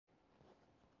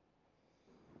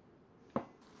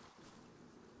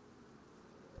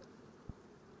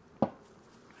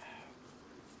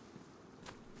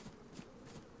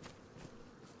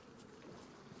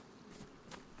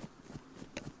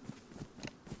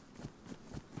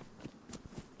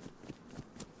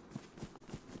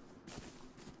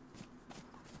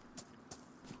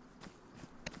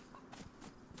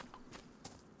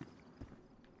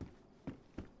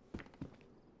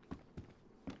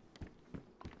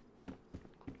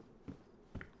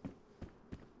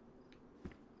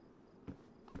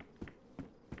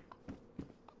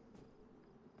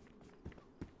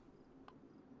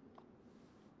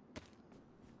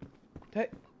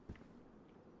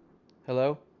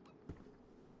Hello?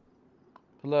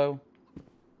 Hello?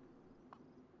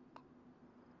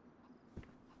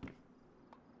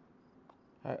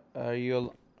 Are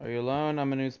you alone?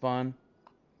 I'm a new spawn.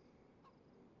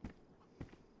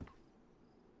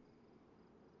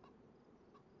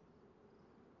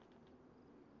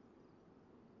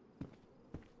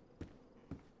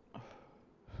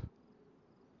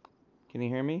 Can you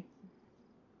hear me?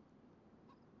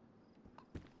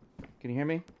 Can you hear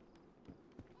me?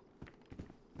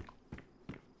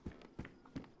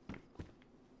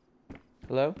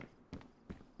 Hello?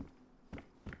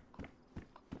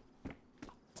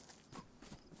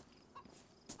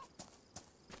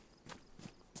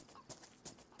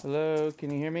 Hello?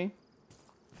 Can you hear me?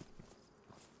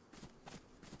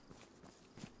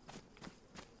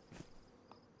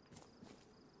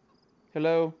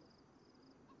 Hello?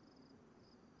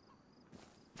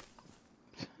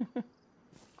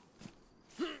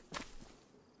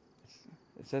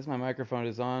 It says my microphone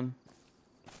is on.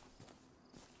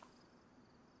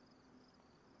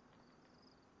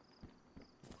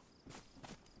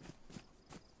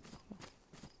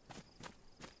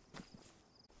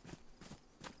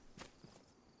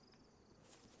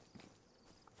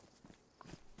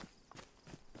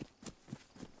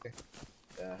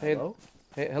 Hey, Hello?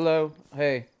 hey, hello,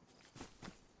 hey.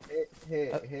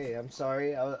 Hey, I'm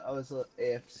sorry. I was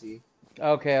AFC.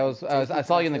 Okay, Take I your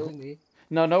saw time you in the. killing me.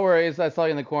 No, no worries. I saw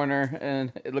you in the corner,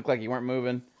 and it looked like you weren't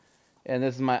moving. And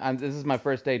this is my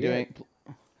first day Yeah.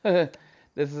 doing.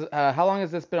 This is how long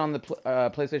has this been on the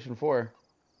PlayStation 4?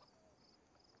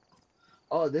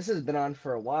 Oh, this has been on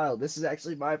for a while. This is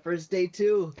actually my first day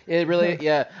too. It really,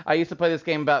 yeah. I used to play this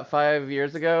game about 5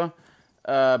 years ago,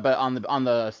 but on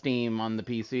the Steam on the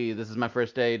PC. This is my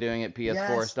first day doing it PS4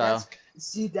 Yes, style.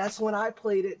 that's when I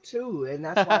played it too, and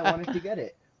that's why I wanted to get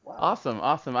it. Wow. Awesome,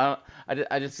 awesome. I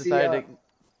just See, decided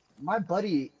my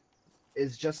buddy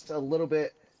is just a little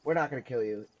bit. We're not gonna kill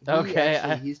you. to.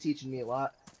 Okay, He's teaching me a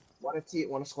lot. Want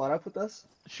to squad up with us?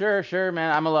 sure,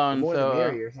 man. I'm The alone, more the so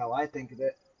merrier is how I think of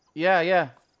it. yeah.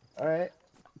 All right.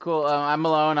 Cool. I'm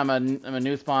alone. I'm a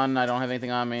new spawn. I don't have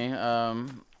anything on me.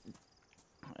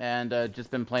 And just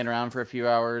been playing around for a few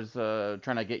hours,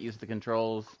 trying to get used to the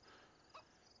controls.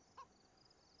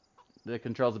 The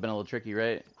controls have been a little tricky,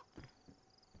 right?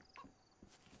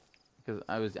 Because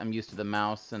I'm used to the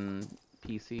mouse and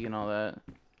PC and all that.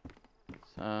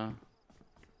 So,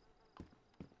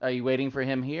 are you waiting for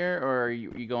him here, or are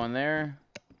you going there?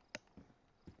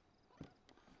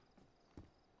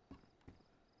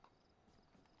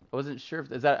 I wasn't sure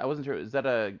if I wasn't sure.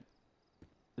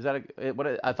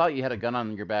 What? I thought you had a gun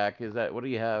on your back. Is that what do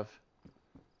you have?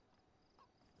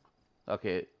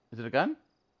 Okay, is it a gun?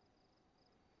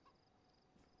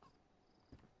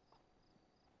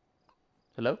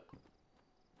 Hello?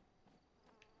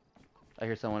 I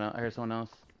hear someone else. I hear someone else.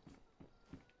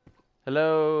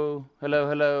 Hello.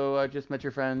 I just met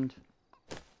your friend.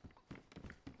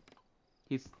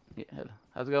 He's. Yeah,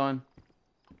 how's it going?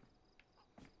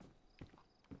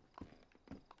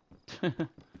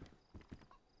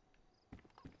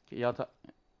 Y'all talk.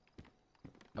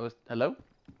 Hello?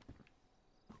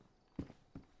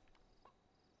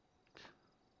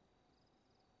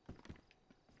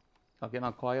 Y'all getting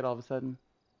all quiet all of a sudden.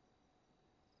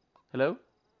 Hello?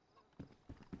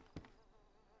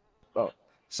 Oh,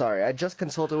 sorry. I just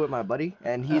consulted with my buddy,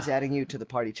 and Uh, he's adding you to the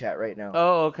party chat right now.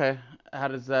 oh, okay. How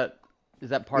does that? Is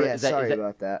that part? Yeah, Is sorry that?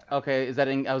 about that. Okay. Is that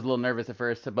in? I was a little nervous at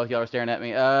first. Both y'all were staring at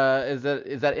me. Is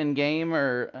that in game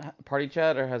or party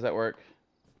chat or how's that work?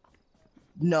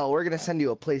 No, we're gonna send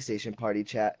you a PlayStation party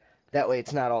chat. That way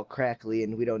it's not all crackly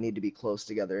and we don't need to be close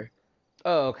together.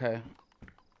 Oh, okay.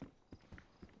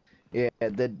 Yeah,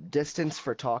 the distance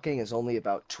for talking is only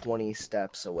about 20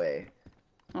 steps away.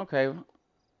 Okay.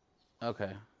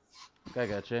 Okay. I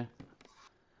got you.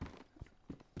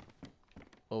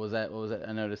 What was that? What was that?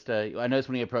 I noticed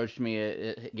when he approached me,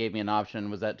 it gave me an option.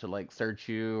 Was that to like search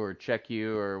you or check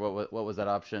you or what was that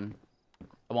option?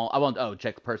 I won't. Oh,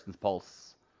 check the person's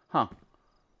pulse. Huh.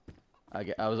 I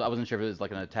wasn't sure if it was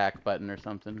like an attack button or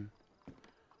something.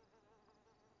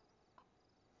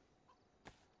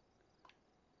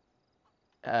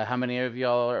 How many of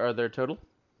y'all are there total?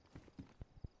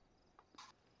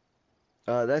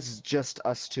 That's just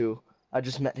us two. I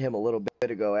just met him a little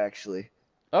bit ago, actually.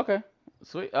 Okay.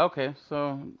 Sweet. Okay.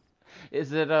 So,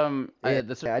 is it Yeah,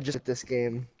 this? I just at this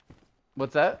game.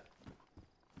 What's that?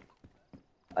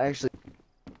 I actually,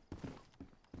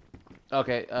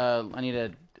 Okay. I need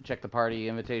to check the party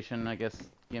invitation. I guess.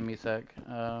 Give me a sec.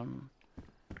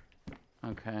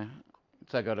 Okay.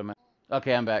 So I go to my.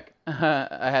 Okay, I'm back.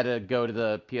 I had to go to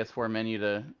the PS4 menu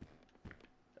to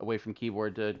away from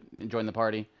keyboard to join the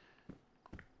party.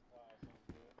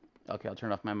 Okay, I'll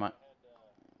turn off my mic.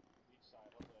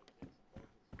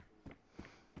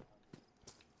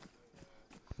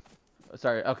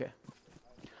 Sorry. Okay.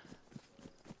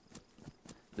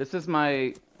 This is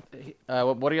my.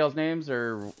 What are y'all's names,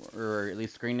 or at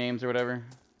least screen names or whatever?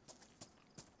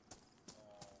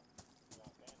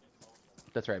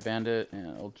 That's right, Bandit.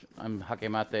 And Ultra, I'm Jaque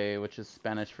Mate, which is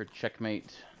Spanish for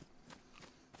checkmate.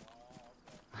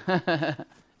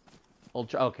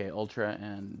 Ultra. Okay, Ultra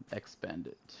and X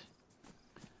Bandit.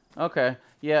 Okay.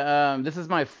 Yeah. This is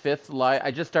my 5th live.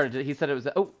 I just started. He said it was.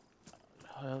 Oh.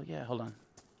 Hell yeah. Hold on.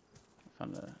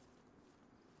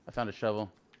 I found a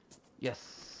shovel.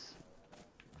 Yes.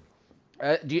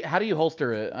 How do you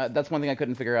holster it? That's one thing I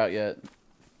couldn't figure out yet.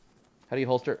 How do you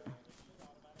holster?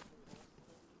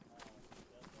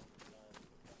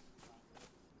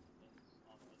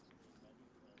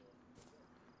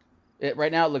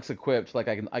 Right now it looks equipped. Like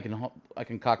I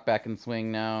can cock back and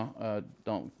swing now.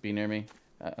 Don't be near me.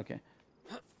 Okay.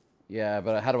 Yeah,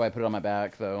 but how do I put it on my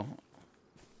back though?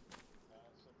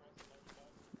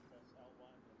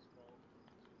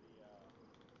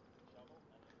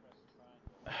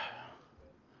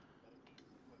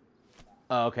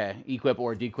 Oh, okay. Equip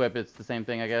or dequip, it's the same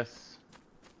thing, I guess.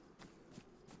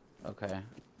 Okay.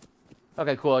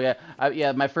 Okay, cool. Yeah,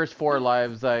 yeah. My first 4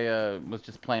 lives, I was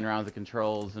just playing around with the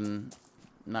controls and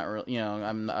not really. You know,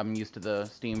 I'm used to the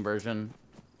Steam version.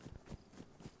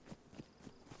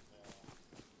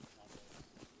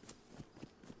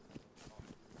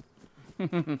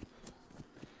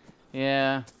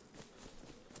 Yeah.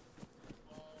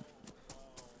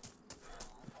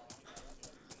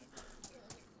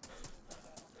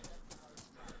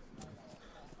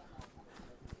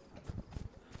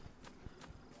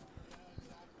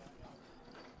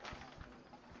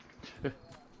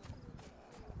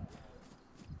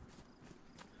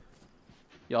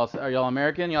 Y'all are y'all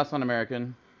American? Y'all sound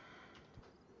American.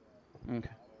 Okay.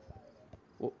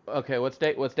 Okay. What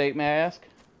state may I ask?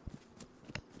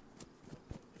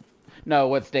 No.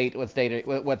 What state? What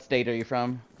state are you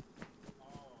from?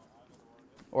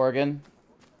 Oregon.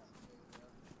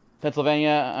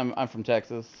 Pennsylvania. I'm from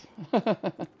Texas.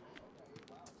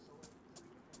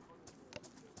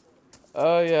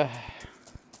 Oh yeah.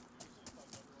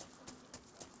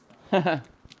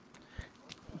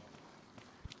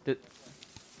 Did,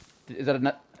 is that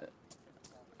a?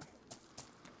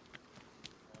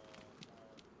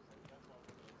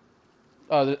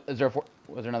 Oh, is there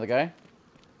was there another guy?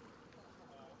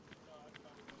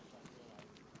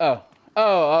 Oh.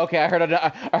 Oh, okay. I heard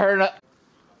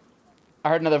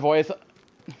another voice.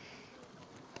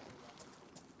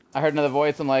 I heard another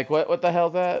voice. I'm like, what the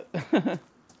hell's that?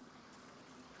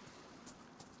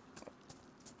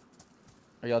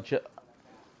 Are y'all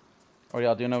What are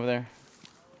y'all doing over there?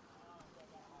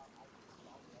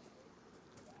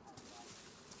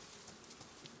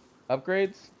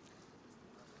 Upgrades?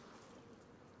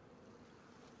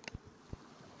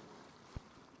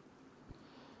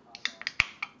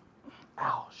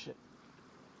 Ow, shit.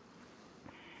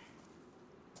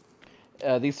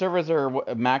 These servers are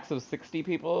a max of 60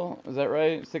 people. Is that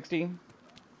right? 60?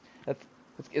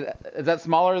 Is that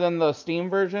smaller than the Steam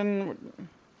version?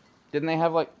 Didn't they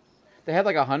have like they had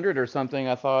like 100 or something?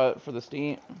 I thought for the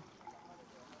Steam.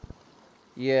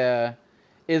 Yeah.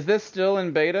 Is this still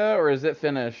in beta or is it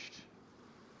finished?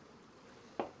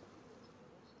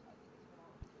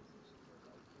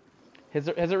 Has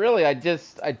it really? I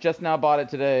just now bought it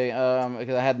today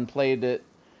because I hadn't played it.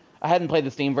 I hadn't played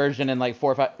the Steam version in like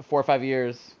 4 or 5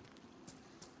 years.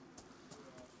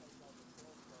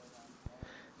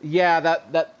 Yeah,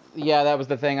 that was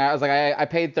the thing. I was like, I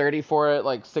paid 30 for it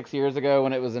like 6 years ago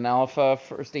when it was an alpha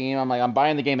for Steam. I'm like, I'm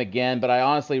buying the game again, but I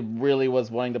honestly really was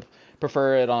wanting to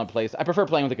prefer it on a place. I prefer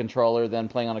playing with a controller than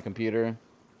playing on a computer.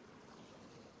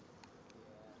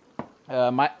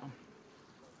 My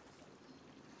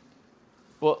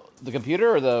Well, the computer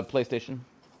or the PlayStation?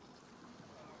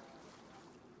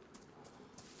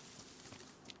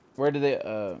 Where did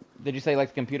they? Did you say like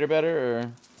the computer better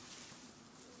or?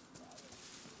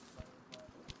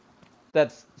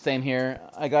 That's same here.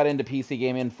 I got into PC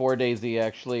gaming for DayZ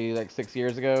actually like 6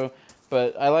 years ago,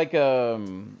 but I like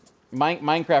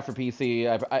Minecraft for PC.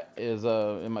 Is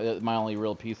my only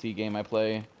real PC game I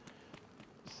play.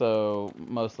 So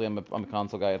mostly I'm a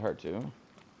console guy at heart too.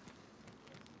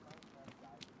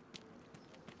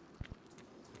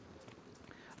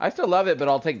 I still love it, but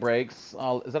I'll take breaks.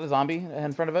 Is that a zombie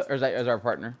in front of it, or is our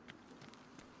partner?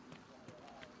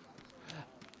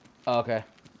 Oh, okay.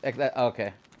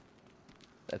 Okay.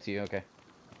 That's you. Okay.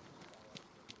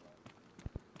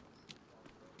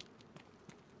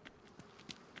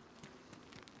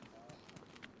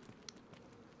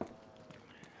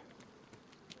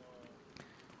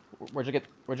 Where'd you get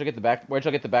the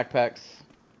backpacks?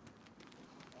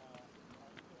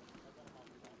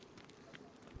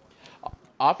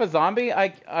 Off a zombie?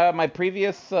 My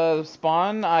previous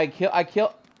spawn, I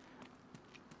killed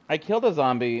a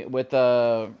zombie with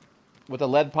a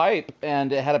lead pipe,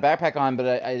 and it had a backpack on,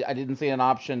 but I didn't see an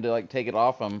option to like take it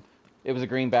off him. It was a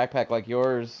green backpack like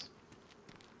yours.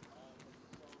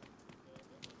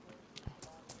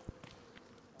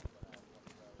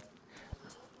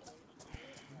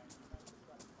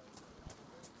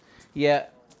 Yeah,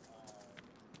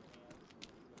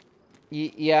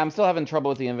 yeah, I'm still having trouble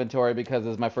with the inventory because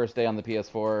it's my first day on the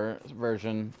PS4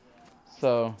 version.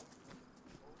 So,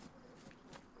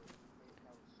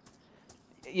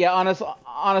 yeah,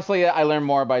 honestly, I learn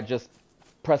more by just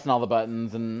pressing all the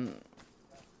buttons and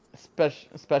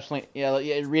especially yeah,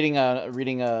 reading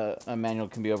a manual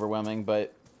can be overwhelming,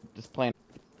 but just playing.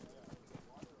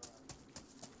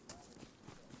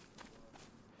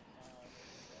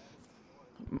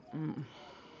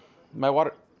 My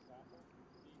water.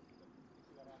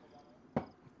 Is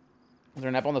there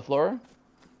an apple on the floor?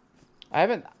 I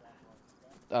haven't.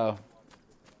 Oh,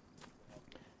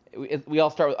 we all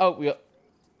start with. Oh,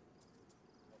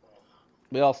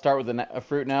 we all start with a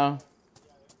fruit now.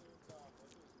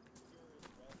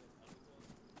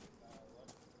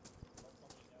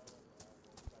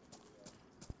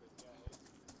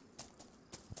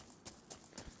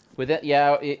 With it,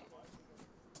 yeah,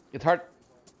 it's hard.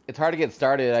 It's hard to get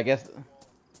started, I guess.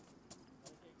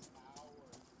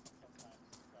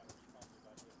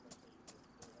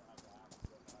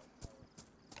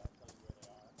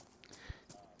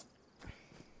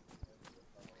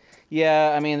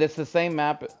 Yeah, I mean it's the same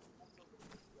map.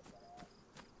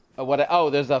 What? Oh,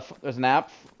 there's an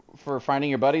app for finding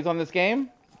your buddies on this game.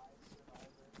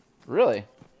 Really?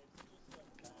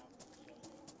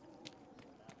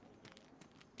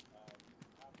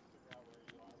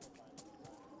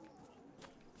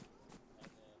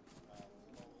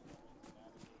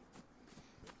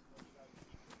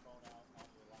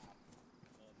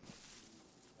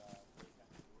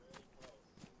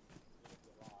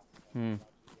 Hmm.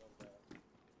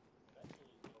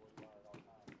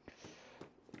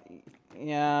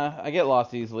 Yeah, I get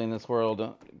lost easily in this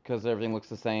world because everything looks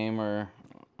the same. Or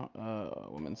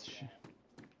women's.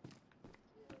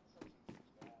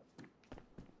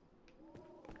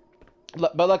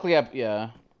 But luckily, I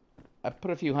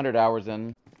put a few hundred hours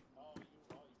in.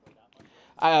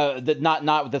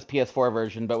 Not with this PS4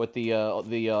 version, but with the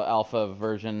alpha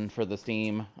version for the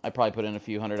Steam. I probably put in a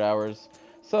few hundred hours.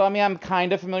 So I mean, I'm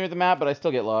kind of familiar with the map, but I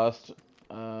still get lost.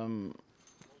 Um,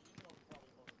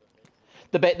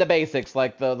 the basics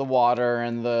like the water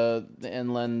and the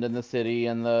inland and the city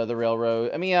and the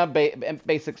railroad. I mean, yeah,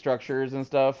 basic structures and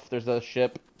stuff. There's a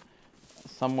ship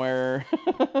somewhere.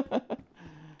 Are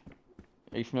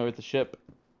you familiar with the ship?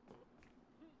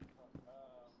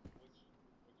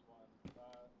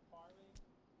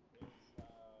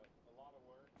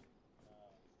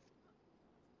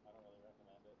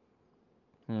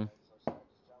 Hmm.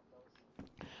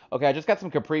 Okay, I just got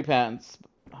some capri pants.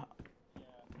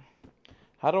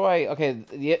 How do I? Okay,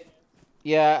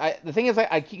 yeah. The thing is,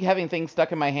 I keep having things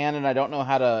stuck in my hand, and I don't know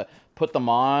how to put them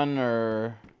on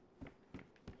or.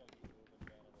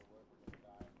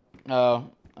 Oh,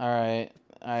 all right.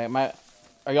 All right.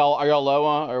 Are y'all low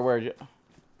on or where?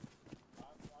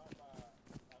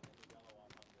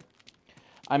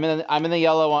 I'm in the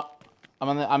yellow one.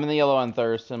 I'm in the yellow on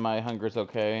thirst, and my hunger's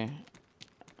okay.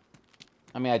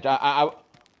 I mean,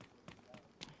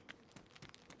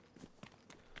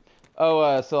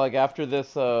 oh, so like after this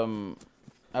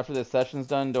session's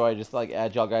done, do I just like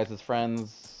add y'all guys as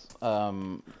friends? I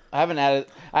haven't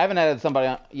added somebody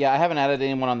on, yeah, I haven't added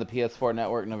anyone on the PS4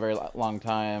 network in a very long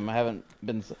time. I haven't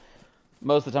been,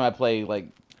 most of the time I play like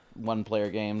one player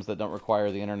games that don't require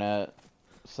the internet.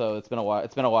 So it's been a while.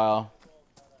 It's been a while.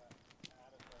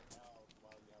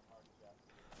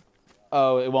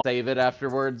 Oh, it won't save it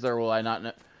afterwards, or will I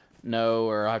not know,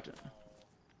 or I have to...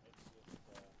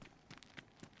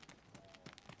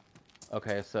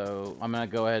 Okay, so I'm gonna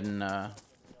go ahead and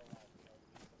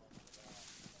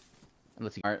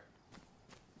let's see. All right.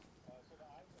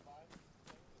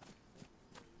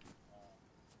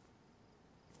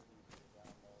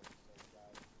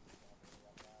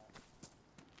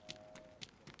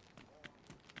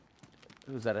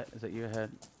 Who's that? Is that you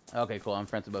ahead? Okay, cool. I'm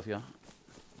friends with both of you.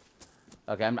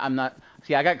 Okay, I'm not.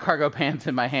 See, I got cargo pants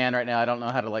in my hand right now. I don't know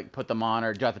how to like put them on,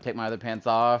 or do I have to take my other pants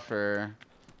off, or?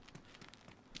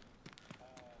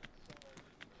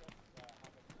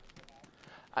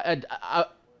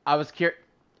 I was curious.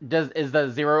 Is the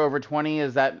 0 over 20?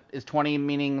 Is 20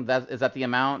 meaning that is that the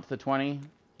amount? The 20?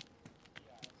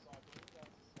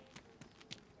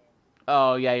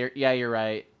 Oh you're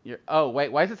right. Oh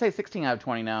wait, why does it say 16 out of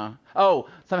 20 now? Oh,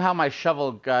 somehow my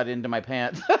shovel got into my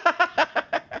pants.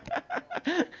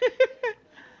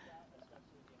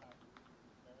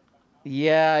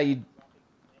 Yeah, you.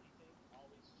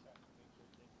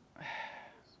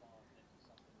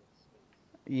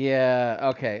 Yeah,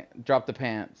 okay. Drop the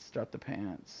pants. Drop the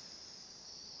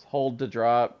pants. Hold to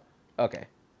drop. Okay.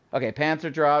 Okay, pants are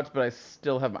dropped, but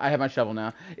I have my shovel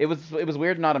now. It was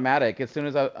weird and automatic. As soon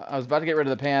as I was about to get rid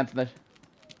of the pants, and the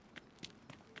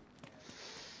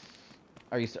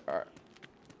are you are,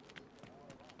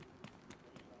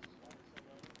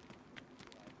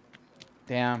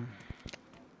 damn.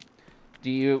 Do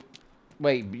you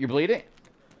wait, you're bleeding?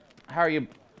 How are you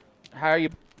how are you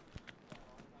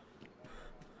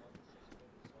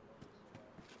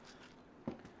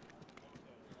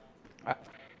uh,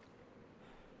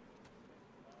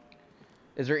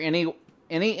 is there any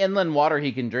inland water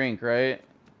he can drink, right?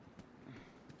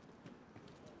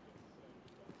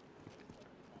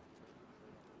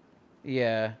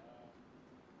 Yeah.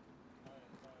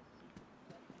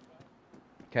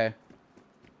 Okay.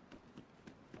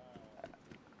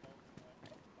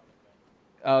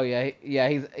 Oh yeah, yeah.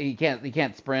 He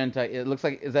can't sprint. It looks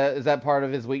like is that part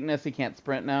of his weakness? He can't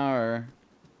sprint now, or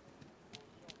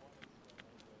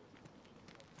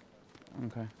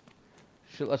okay.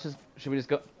 Should we just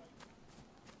go?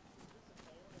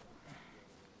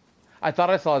 I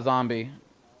thought I saw a zombie.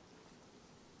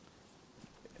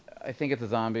 I think it's a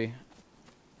zombie.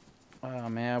 Oh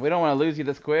man, we don't want to lose you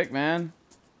this quick, man.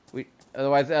 We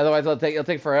otherwise it'll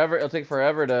take forever. It'll take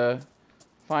forever to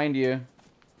find you.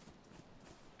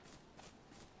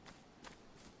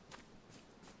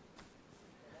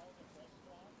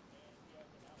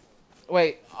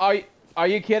 Wait, are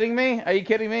you kidding me? Are you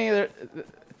kidding me?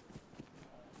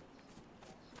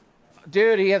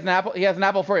 Dude, he has an apple. He has an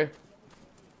apple for you.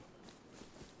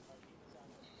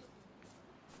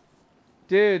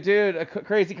 Dude,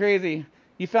 crazy, crazy.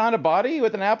 You found a body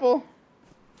with an apple?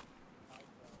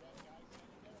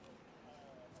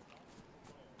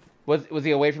 Was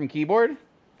he away from keyboard?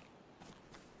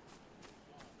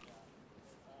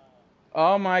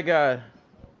 Oh my god.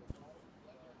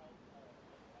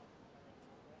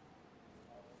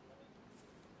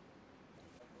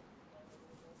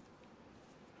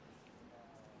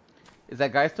 Is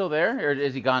that guy still there, or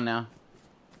is he gone now?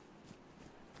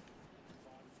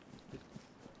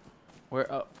 Where?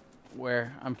 Oh,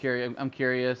 where? I'm curious. I'm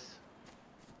curious.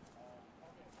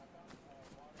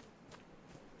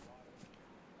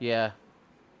 Yeah.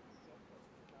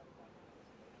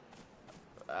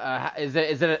 Is it?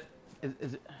 Is it?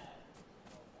 Is it?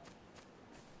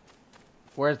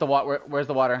 Where's the water? Where's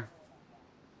the water?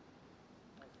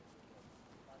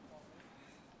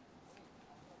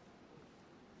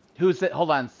 Who's it? Hold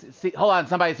on. See, hold on.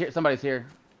 Somebody's here. Somebody's here.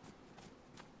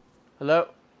 Hello.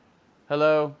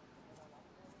 Hello.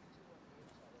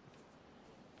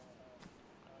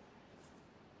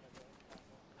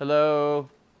 Hello.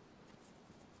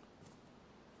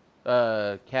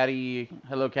 Caddy.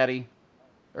 Hello, Caddy.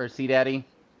 Or Sea Daddy.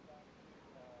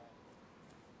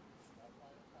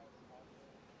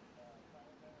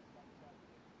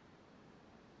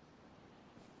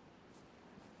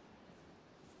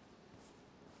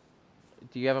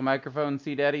 Do you have a microphone,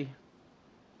 Sea Daddy?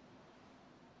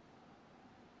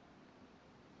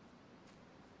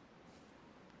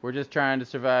 We're just trying to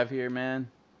survive here, man.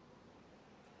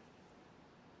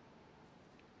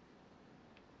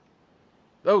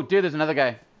 Oh, dude, there's another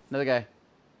guy. Another guy.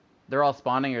 They're all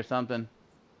spawning or something.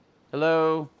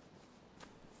 Hello.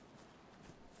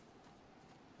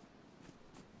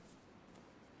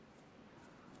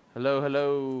 Hello,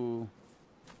 hello.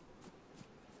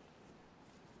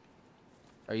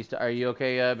 Are you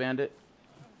okay, Bandit?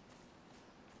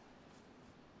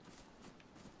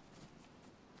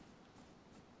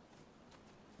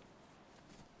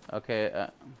 Okay,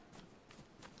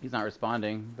 he's not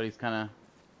responding, but he's kind of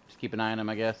just keep an eye on him,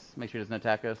 I guess. Make sure he doesn't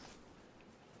attack us.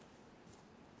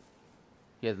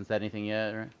 He hasn't said anything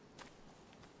yet, right?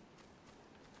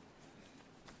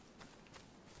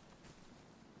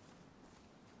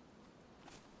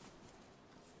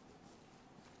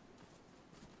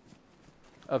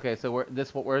 Okay, so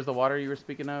where's the water you were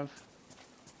speaking of?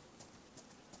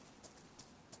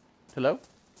 Hello?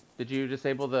 Did you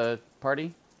disable the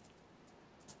party?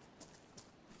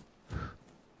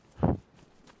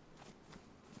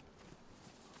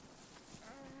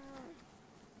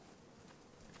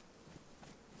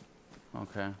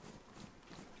 Okay.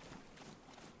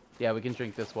 Yeah, we can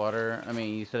drink this water. I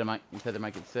mean, you said it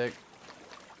might get sick.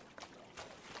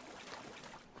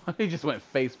 He just went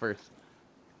face first.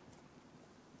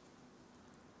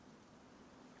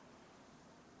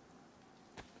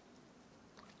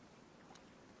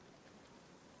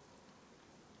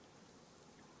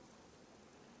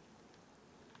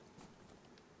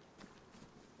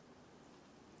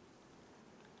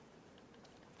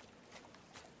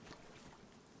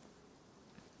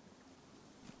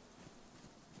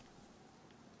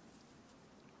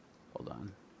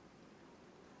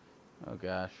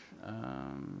 gosh.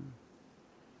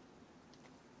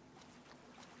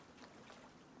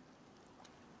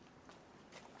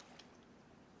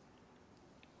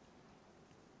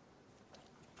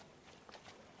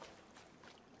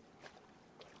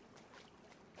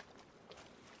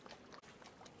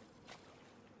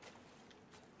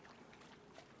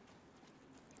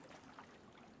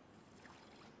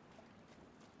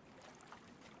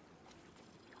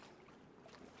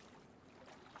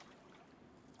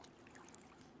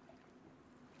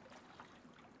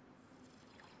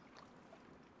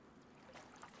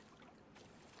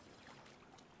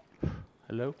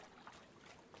 Hello?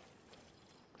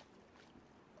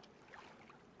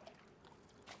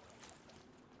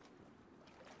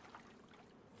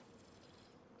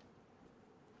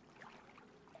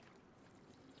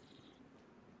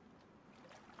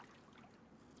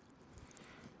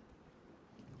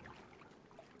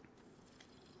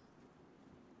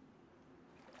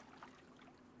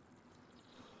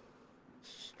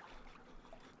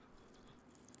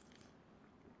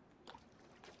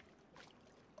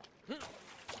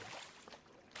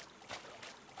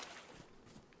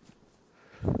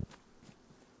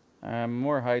 I'm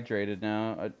more hydrated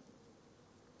now.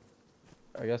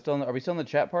 Are you still? Are we still in the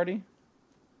chat party?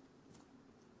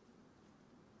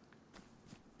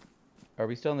 Are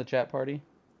we still in the chat party?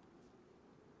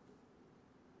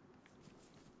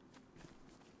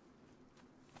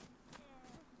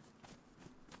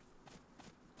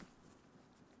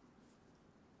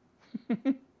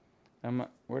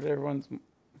 Where did everyone's?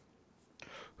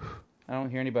 I don't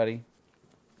hear anybody.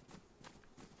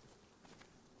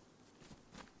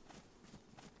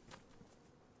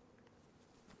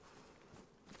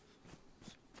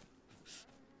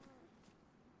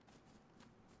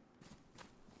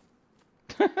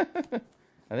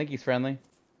 I think he's friendly.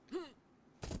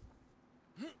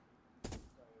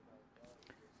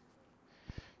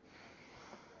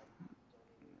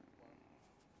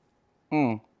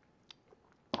 Hmm.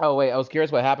 Oh wait, I was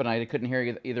curious what happened. I couldn't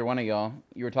hear either one of y'all.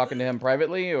 You were talking to him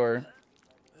privately, or?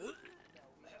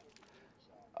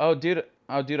 Oh dude,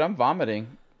 I'm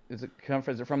vomiting. Is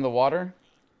it from the water?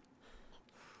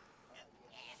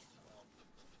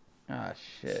 Ah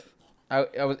shit.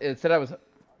 It said I was.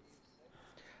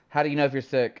 How do you know if you're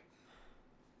sick?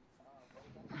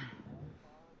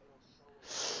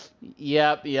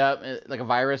 Yep. Like a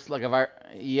virus,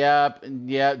 Yep.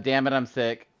 Damn it, I'm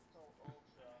sick.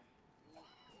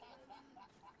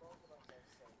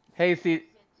 Hey, see,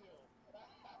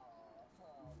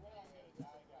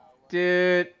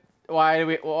 dude, why do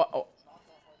we?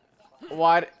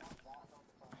 Why?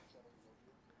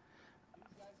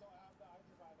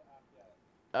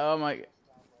 Oh my.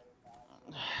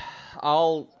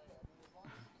 I'll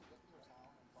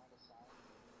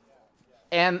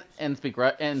and speak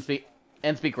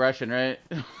Russian, right?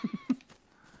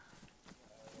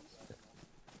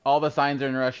 All the signs are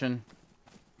in Russian.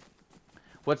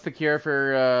 What's the cure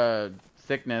for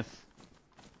sickness?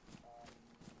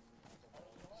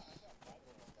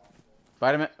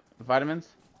 Vitamins?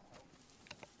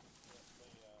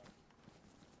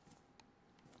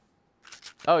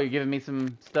 Oh, you're giving me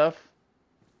some stuff?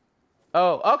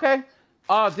 Oh, okay.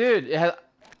 Oh, dude, it has...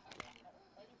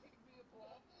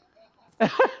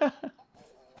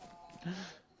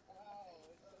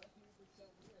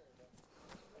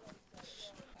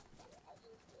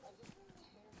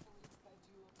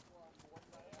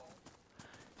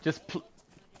 Just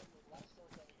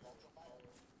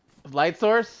light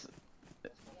source?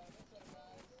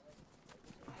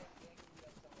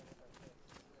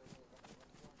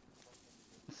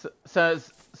 So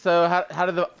how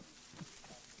do the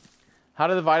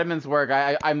vitamins work?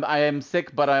 I am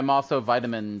sick, but I'm also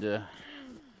vitamined.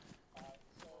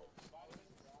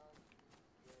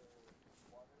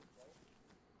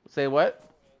 Say what?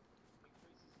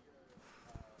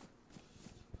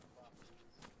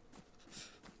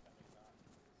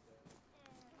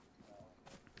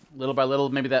 Little by little,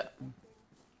 maybe that.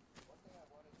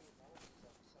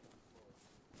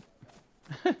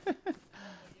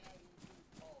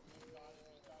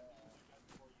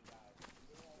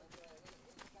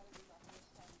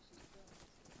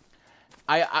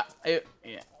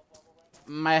 Yeah.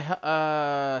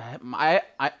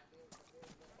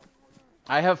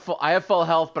 I have full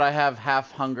health, but I have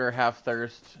half hunger, half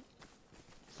thirst.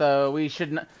 So we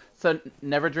should so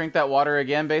never drink that water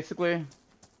again, basically,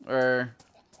 or.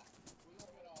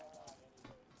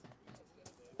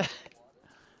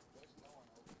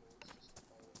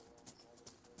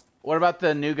 What about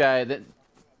the new guy that?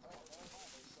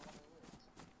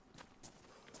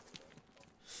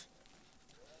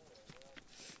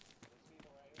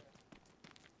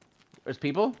 There's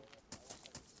people?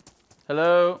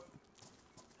 Hello?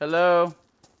 Hello?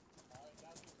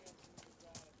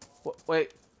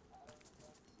 Wait.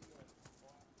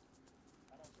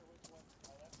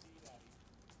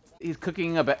 He's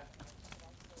cooking a Dude!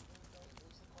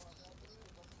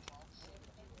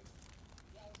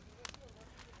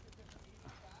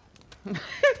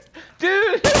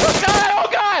 Oh god! Oh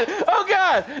god! Oh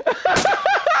god!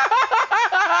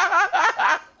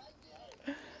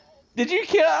 Did you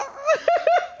kill?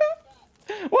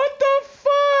 What the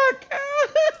fuck?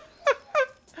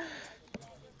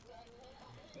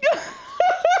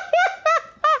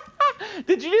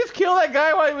 Did you just kill that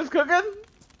guy while he was cooking?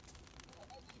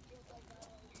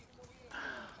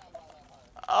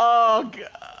 Oh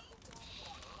god.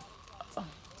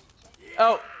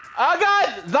 Oh. Oh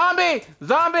god! Zombie!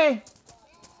 Zombie!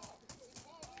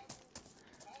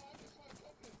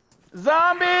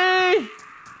 Zombie!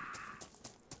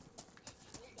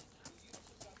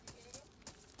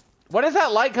 What is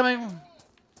that light coming from?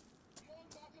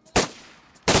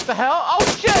 What the hell?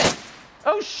 Oh shit!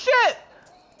 Oh shit!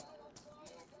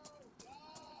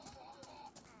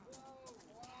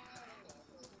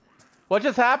 What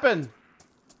just happened?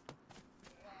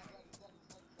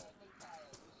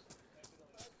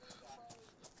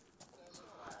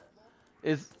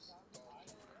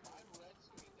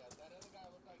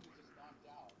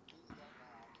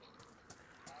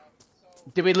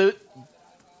 Did we loot?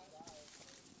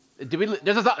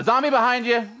 There's a zombie behind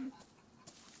you.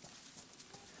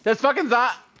 There's fucking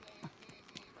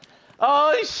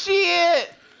Oh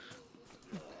shit!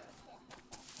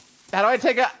 How do I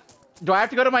take a? Do I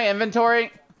have to go to my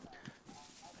inventory?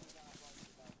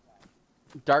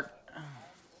 Dark.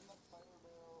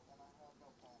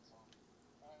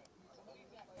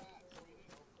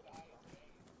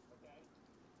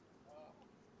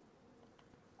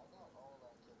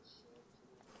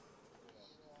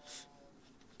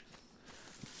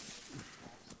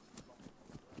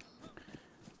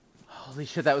 Holy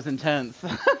shit, that was intense.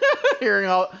 hearing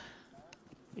all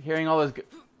this.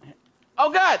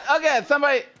 Oh god! Oh god!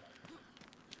 Somebody.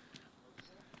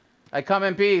 I come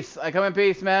in peace. I come in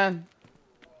peace, man.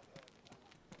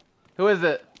 Who is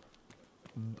it?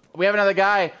 We have another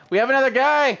guy. We have another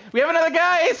guy. We have another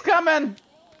guy. He's coming.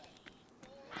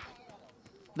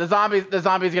 The zombie's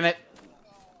gonna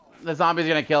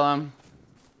kill him.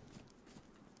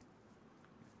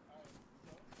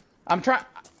 I'm trying.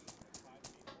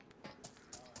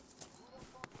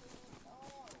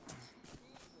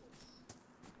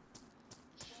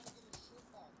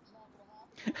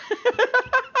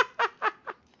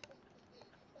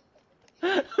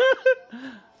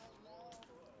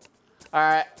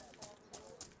 Alright.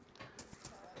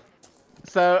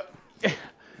 So,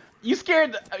 you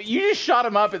just shot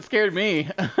him up, it scared me.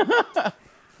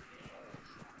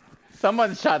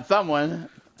 Someone shot someone.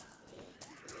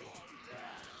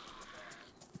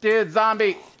 Dude,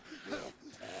 zombie.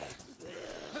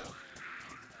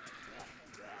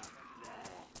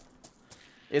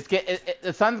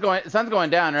 The sun's going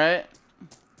down, right?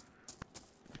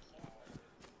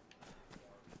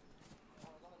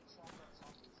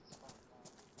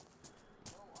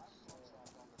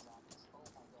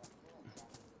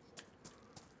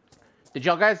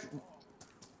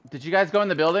 Did you guys go in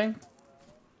the building?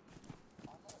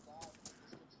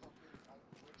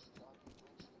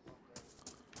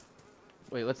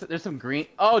 Wait, there's some green.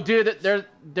 Oh, dude,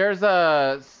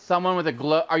 there's someone with a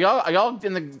glow. Are y'all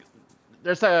in the?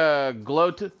 There's a glow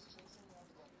to.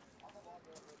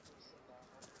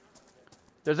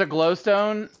 There's a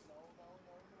glowstone.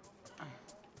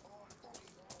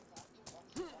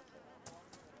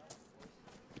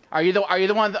 Are you the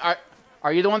one?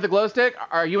 Are you the one with the glow stick?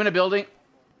 Are you in a building?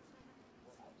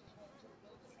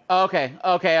 Oh, okay.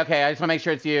 I just want to make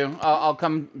sure it's you. I'll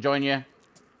come join you.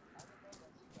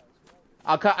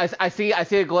 I see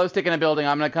a glow stick in a building.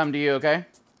 I'm gonna come to you. Okay.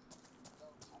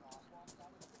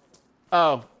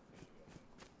 Oh.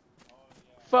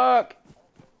 Fuck.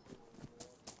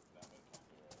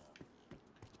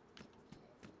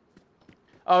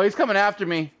 Oh, he's coming after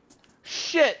me.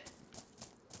 Shit.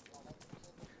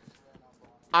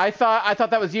 I thought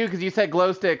that was you because you said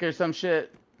glow stick or some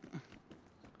shit.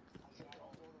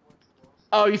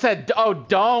 Oh, you said, oh,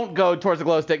 don't go towards the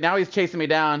glow stick. Now he's chasing me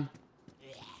down.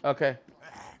 Okay.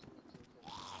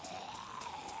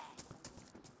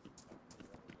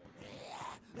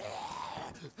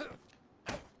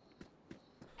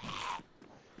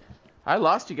 I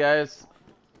lost you guys.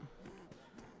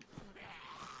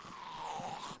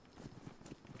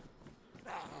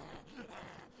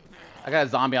 I got a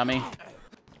zombie on me.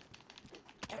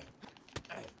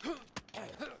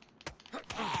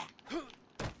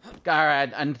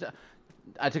 Alright,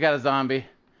 I took out a zombie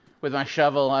with my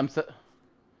shovel. I'm so.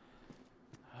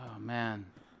 Oh man.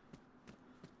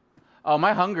 Oh,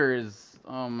 my hunger is.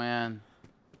 Oh man.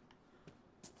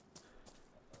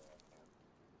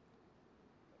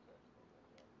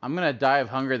 I'm gonna die of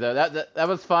hunger though. That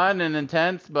was fun and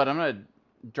intense, but I'm gonna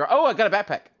draw. Oh, I got a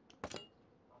backpack.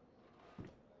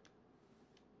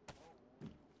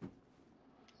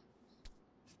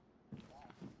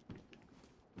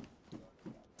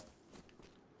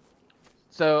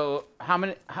 So how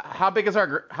many? How big is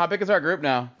our how big is our group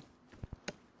now?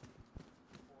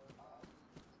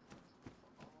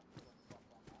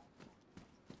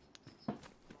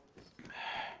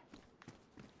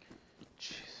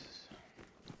 Jesus.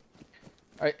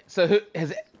 All right. So who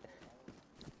has?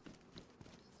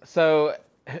 So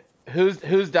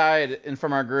who's died in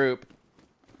from our group?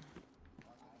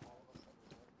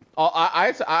 Oh,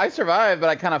 I survived, but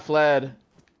I kind of fled.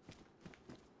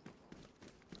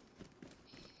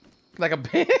 Like a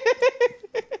bitch.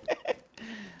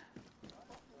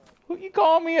 Who you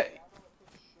call me? All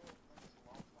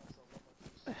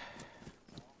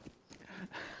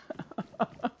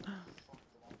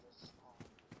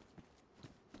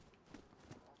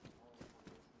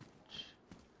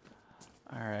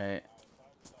right.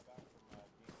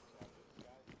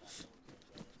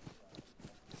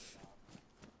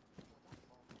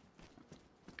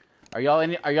 Are y'all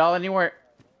anywhere?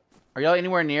 Are y'all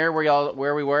anywhere near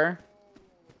where we were?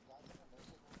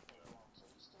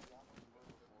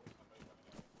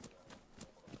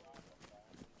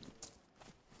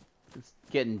 It's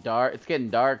getting dark. It's getting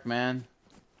dark, man.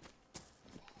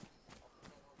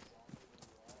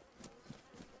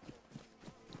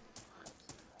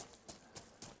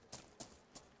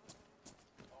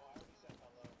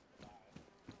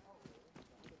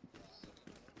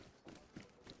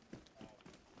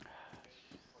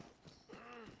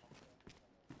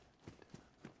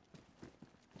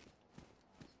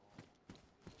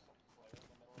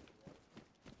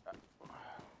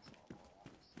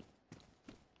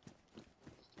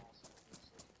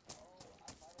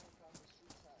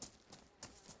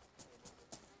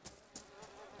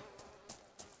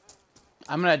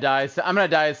 I'm gonna die. I'm gonna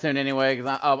die soon anyway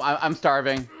because I'm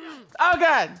starving. Oh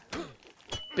god,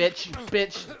 bitch,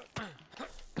 bitch.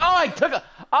 Oh, I took a.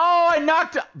 Oh, I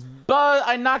knocked. Buzz,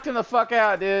 I knocked him the fuck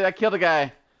out, dude. I killed a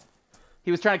guy.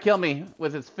 He was trying to kill me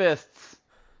with his fists.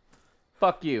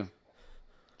 Fuck you.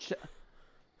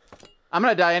 I'm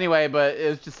gonna die anyway, but it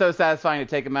was just so satisfying to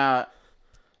take him out.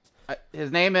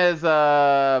 His name is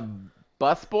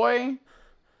Bus Boy.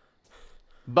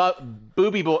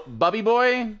 Booby Boy. Bubby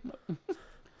Boy.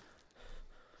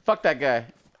 Fuck that guy.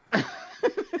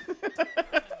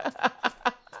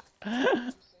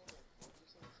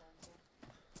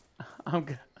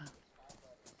 I'm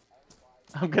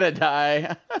gonna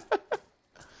die.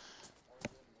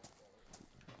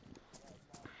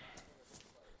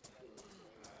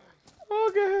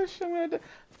 Oh gosh, I'm gonna die.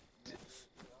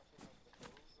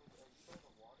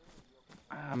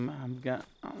 I'm gonna.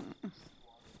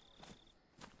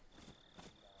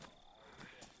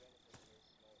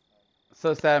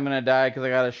 So sad I'm gonna die because I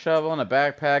got a shovel and a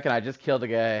backpack and I just killed a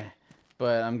guy.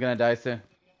 But I'm gonna die soon.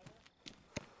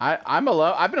 I'm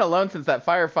alone. I've been alone since that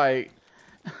firefight.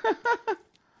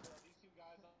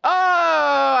 Oh!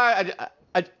 I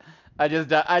just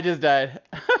died. I just died.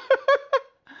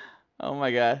 Oh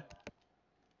my god.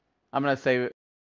 I'm gonna save it.